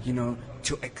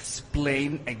 to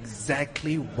explain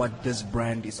exactly what this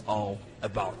brand is all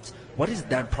about. What is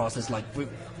that process like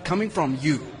coming from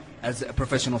you as a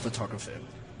professional photographer?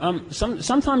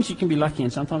 Sometimes you can be lucky,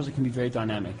 and sometimes it can be very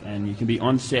dynamic, and you can be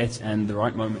on set and the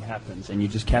right moment happens, and you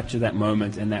just capture that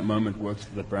moment, and that moment works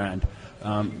for the brand.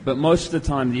 But most of the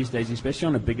time these days, especially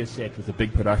on a bigger set with a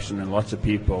big production and lots of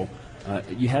people,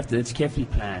 it's carefully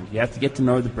planned. You have to get to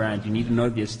know the brand. You need to know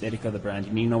the aesthetic of the brand.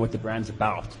 You need to know what the brand's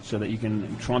about so that you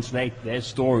can translate their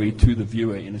story to the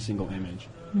viewer in a single image.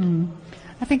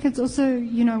 I think it's also,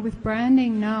 with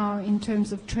branding now in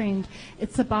terms of trend,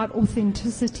 it's about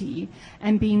authenticity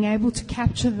and being able to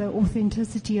capture the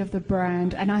authenticity of the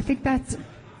brand. And I think that's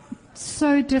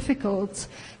so difficult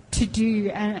to do,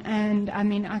 and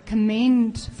I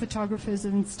commend photographers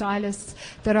and stylists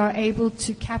that are able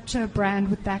to capture a brand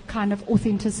with that kind of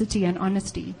authenticity and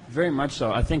honesty. Very much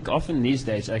so. I think often these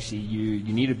days, actually, you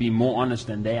need to be more honest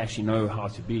than they actually know how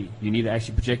to be. You need to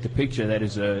actually project a picture that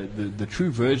is the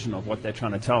true version of what they're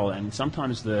trying to tell, and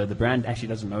sometimes the brand actually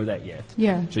doesn't know that yet.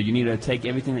 Yeah. So you need to take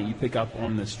everything that you pick up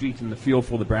on the street and the feel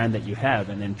for the brand that you have,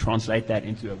 and then translate that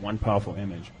into one powerful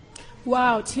image.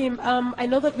 Wow, Tim, I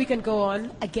know that we can go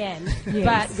on again,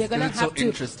 but we're going to have to...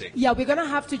 interesting. Yeah, we're going to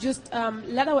have to just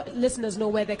let our listeners know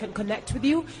where they can connect with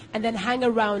you and then hang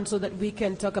around so that we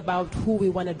can talk about who we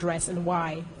want to address and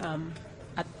why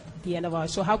the end of our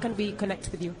show. How can we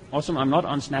connect with you? Awesome. I'm not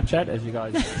on Snapchat, as you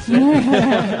guys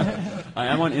said. I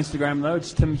am on Instagram, though.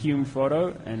 It's Tim Hume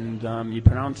Photo, and you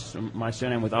pronounce my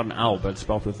surname without an L, but it's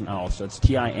spelled with an L. So it's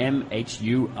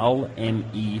TimHulme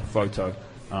Photo.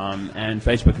 And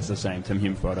Facebook is the same, Tim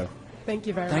Hume Photo. Thank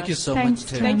you very much. Thank you so Thanks, much,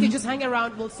 Tim. Thank you. Just hang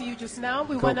around. We'll see you just now.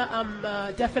 We want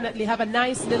to definitely have a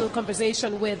nice little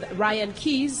conversation with Ryan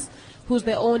Keys, who's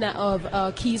the owner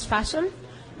of Keys Fashion.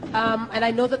 And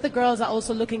I know that the girls are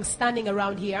also standing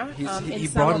around here. He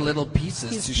brought little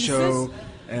pieces to show,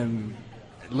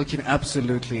 looking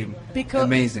absolutely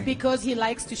amazing. Because he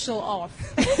likes to show off.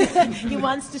 He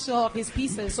wants to show off his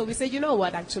pieces. So we said, you know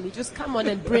what, actually, just come on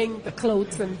and bring the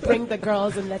clothes and bring the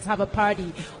girls and let's have a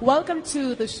party. Welcome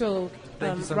to the show,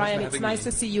 Thank you so much Ryan. for It's having nice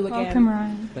me. to see you again. Welcome,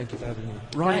 Ryan. Thank you for having me.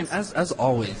 Ryan, as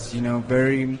always,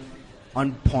 very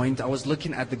on point. I was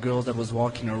looking at the girls that was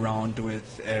walking around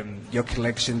with your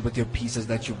collection, with your pieces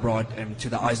that you brought to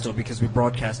the iStore, because we're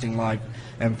broadcasting live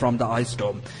from the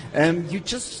iStore. You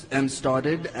just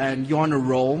started and you're on a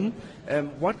roll.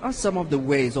 What are some of the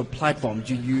ways or platforms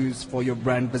you use for your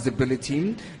brand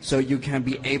visibility so you can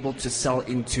be able to sell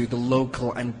into the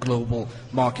local and global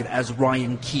market as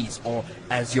Ryan Keys or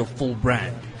as your full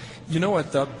brand? You know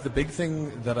what, the big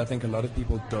thing that I think a lot of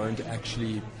people don't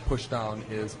actually push down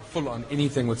is full on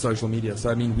anything with social media.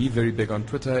 So, we're very big on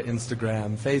Twitter,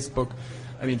 Instagram, Facebook.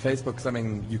 Facebook is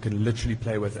something you can literally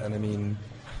play with. And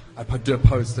I do a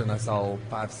post and I sell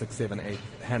 5, 6, 7, 8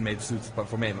 handmade suits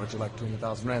for men, which are like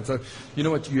 20,000 rand. So, you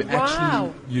know what,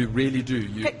 you really do.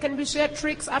 Can we share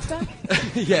tricks after?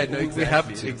 Yeah, no, exactly. We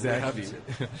have to. Exactly.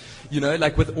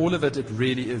 Like with all of it, it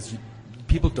really is.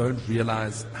 People don't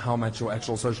realize how much your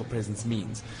actual social presence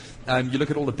means. You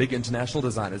look at all the big international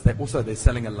designers, they're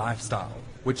selling a lifestyle,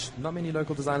 which not many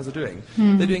local designers are doing.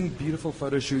 They're doing beautiful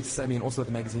photo shoots. Also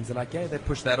the magazines are like, yeah, they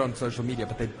push that on social media,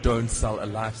 but they don't sell a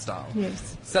lifestyle.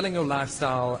 Yes. Selling your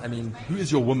lifestyle, who is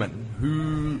your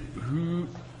woman?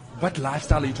 What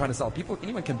lifestyle are you trying to sell?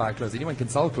 Anyone can buy clothes, anyone can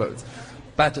sell clothes,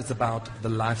 but it's about the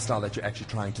lifestyle that you're actually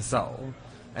trying to sell.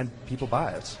 And people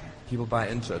buy it. People buy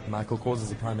into it. Michael Kors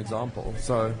is a prime example.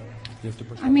 So you have to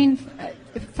push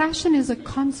Fashion is a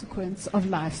consequence of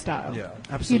lifestyle. Yeah,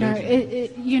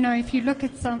 absolutely. If you look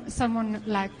at someone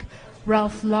like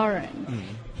Ralph Lauren,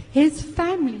 his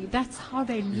family, that's how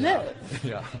they live.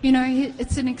 Yeah.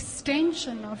 It's an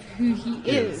extension of who he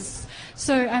is.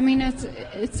 So,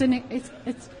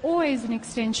 it's always an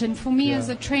extension. For me, as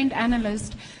a trend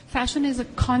analyst, fashion is a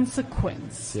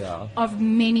consequence of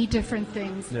many different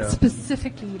things,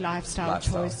 specifically lifestyle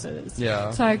choices. Yeah.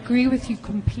 So I agree with you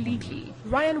completely.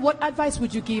 Ryan, what advice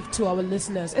would you give to our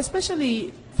listeners,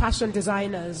 especially fashion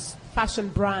designers, fashion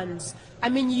brands?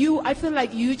 I feel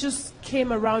like you just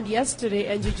came around yesterday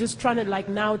and you're just trying to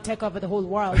now take over the whole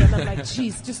world. And I'm like,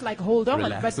 geez, just hold on.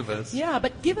 Relax a bit. Yeah,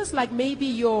 but give us maybe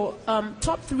your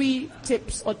top 3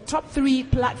 tips or top 3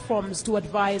 platforms to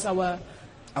advise our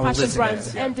fashion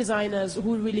brands and designers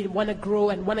who really want to grow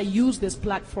and want to use this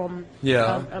platform.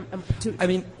 Yeah.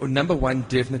 Number one,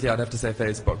 definitely I'd have to say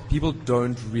Facebook. People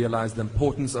don't realize the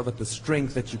importance of it, the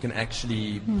strength that you can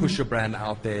actually push your brand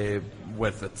out there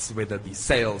with it, whether it be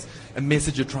sales, a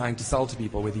message you're trying to sell to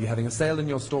people, whether you're having a sale in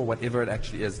your store, whatever it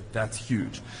actually is, that's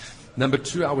huge. Number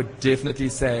 2, I would definitely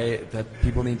say that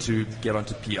people need to get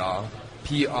onto PR.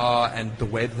 PR and the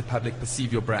way that the public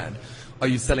perceive your brand. Are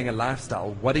you selling a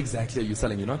lifestyle? What exactly are you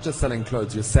selling? You're not just selling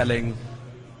clothes. You're selling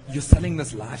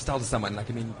this lifestyle to someone.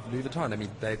 Louis Vuitton.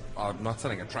 They are not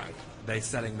selling a trunk. They're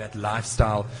selling that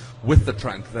lifestyle with the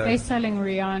trunk. They're selling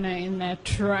Rihanna in that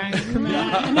trunk.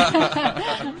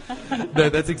 No,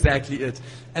 that's exactly it.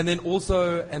 And then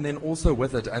also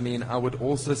with it, I would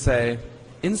also say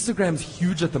Instagram's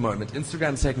huge at the moment.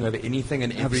 Instagram's taking over anything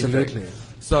and everything. Absolutely.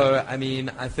 So,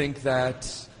 I think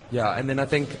that. Yeah, and then I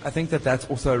think that that's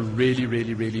also a really,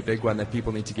 really, really big one that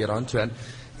people need to get onto. And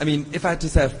if I had to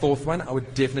say a 4th one, I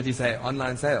would definitely say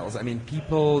online sales. Online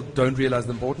don't realize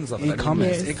the importance of it.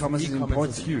 E-commerce. E-commerce is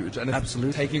important. Is huge, and it's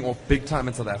taking off big time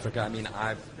in South Africa.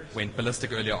 I went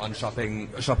ballistic earlier on shopping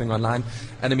online,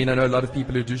 and I know a lot of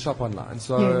people who do shop online.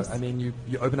 So you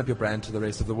open up your brand to the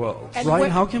rest of the world. And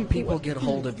Ryan, how can people get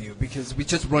hold of you? Because we're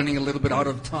just running a little bit out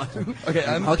of time. Okay,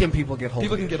 how can people get hold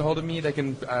of you? People can get hold of me. They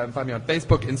can find me on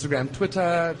Facebook, Instagram,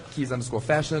 Twitter,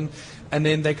 Keys_fashion, and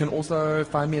then they can also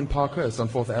find me in Parkhurst on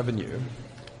 4th Avenue.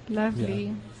 Lovely.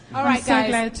 Yeah. All right, I'm so guys.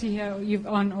 glad to hear you're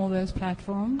on all those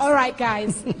platforms. All right,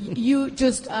 guys. You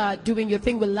just doing your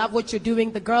thing. We love what you're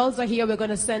doing. The girls are here. We're going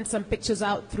to send some pictures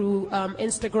out through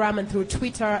Instagram and through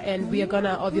Twitter, and we are going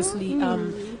to obviously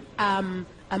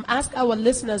ask our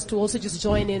listeners to also just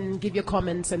join in, give your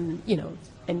comments, and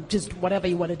and just whatever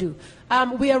you want to do.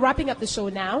 We are wrapping up the show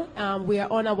now. We are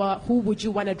on our Who Would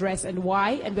You Want to Dress and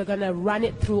Why, and we're going to run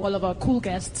it through all of our cool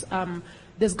guests.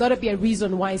 There's got to be a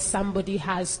reason why somebody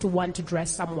has to want to dress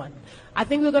someone. I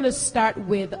think we're going to start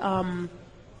with...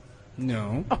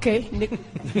 No. Okay, Nick.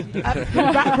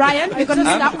 Brian, we're going to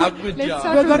start with...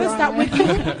 We're going to start with you.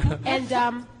 And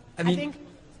I think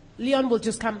Leon will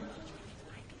just come...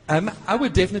 I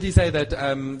would definitely say that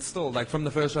still, like from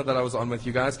the first show that I was on with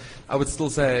you guys, I would still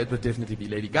say it would definitely be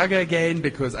Lady Gaga again,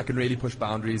 because I can really push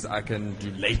boundaries. I can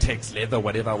do latex, leather,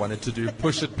 whatever I wanted to do,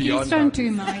 push it beyond. Please don't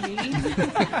do Miley.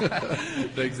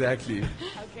 Exactly.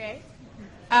 Okay.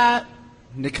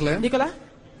 Nicola?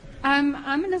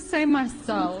 I'm going to say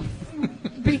myself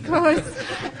because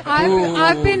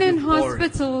I've been in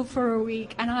hospital for a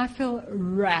week and I feel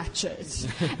ratchet.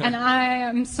 And I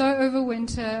am so over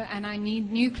winter and I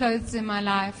need new clothes in my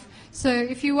life. So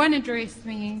if you want to dress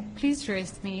me, please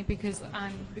dress me because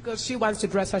she wants to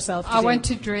dress herself today. I want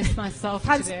to dress myself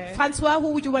today. Francois,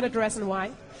 who would you want to dress and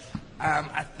why?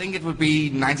 I think it would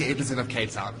be 98% of Cape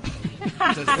Town.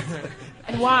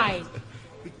 And why?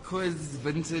 Because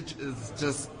vintage is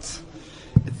just,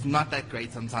 it's not that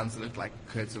great sometimes to look like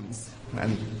curtains,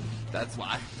 and that's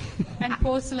why. And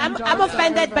porcelain I'm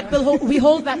offended, but we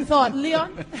hold that thought.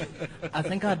 Leon? I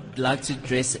think I'd like to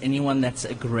dress anyone that's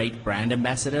a great brand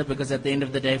ambassador, because at the end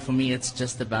of the day, for me, it's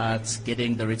just about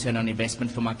getting the return on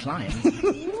investment for my clients.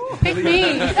 Pick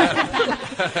me.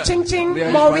 Ching ching,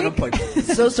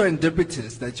 It's so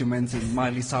serendipitous that you mentioned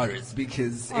Miley Cyrus,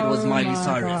 because it was Miley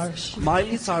Cyrus. Gosh.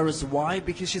 Miley Cyrus, why?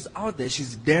 Because she's out there,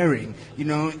 she's daring.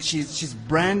 She's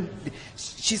brand.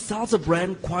 She sells a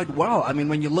brand quite well. I mean,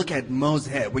 when you look at Mo's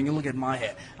hair, when you look at my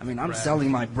hair, I mean, I'm selling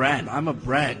my brand. I'm a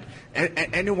brand.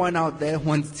 Anyone out there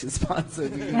wants to sponsor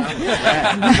me?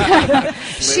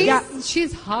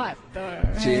 She's hot though.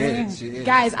 She is.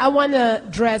 Guys, I want to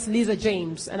dress Lisa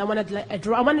James, and I want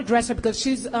to dress her because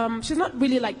she's not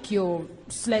really like your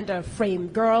slender frame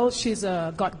girl. She's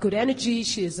got good energy.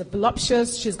 She's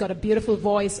voluptuous. She's got a beautiful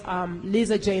voice.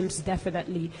 Lisa James,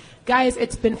 definitely. Guys,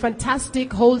 it's been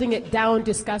fantastic holding it down,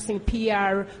 discussing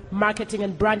PR, marketing,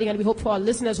 and branding, and we hope for our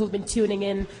listeners who've been tuning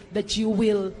in that you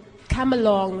will come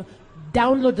along,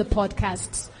 download the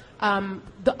podcasts.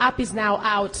 The app is now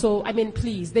out, so I mean,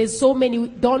 please, there's so many.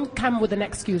 Don't come with an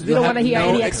excuse. We don't want to hear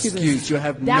any excuses. You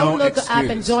have download no excuse. the app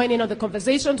and join in on the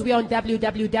conversations. We are on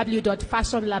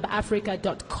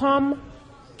www.fashionlabafrica.com.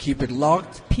 Keep it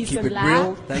locked. Peace keep and it love.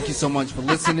 real. Thank you so much for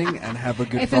listening, and have a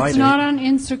good If Friday. it's not on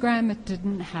Instagram, it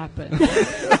didn't happen.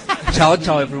 Ciao,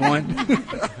 ciao, everyone.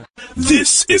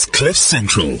 This is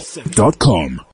CliffCentral.com.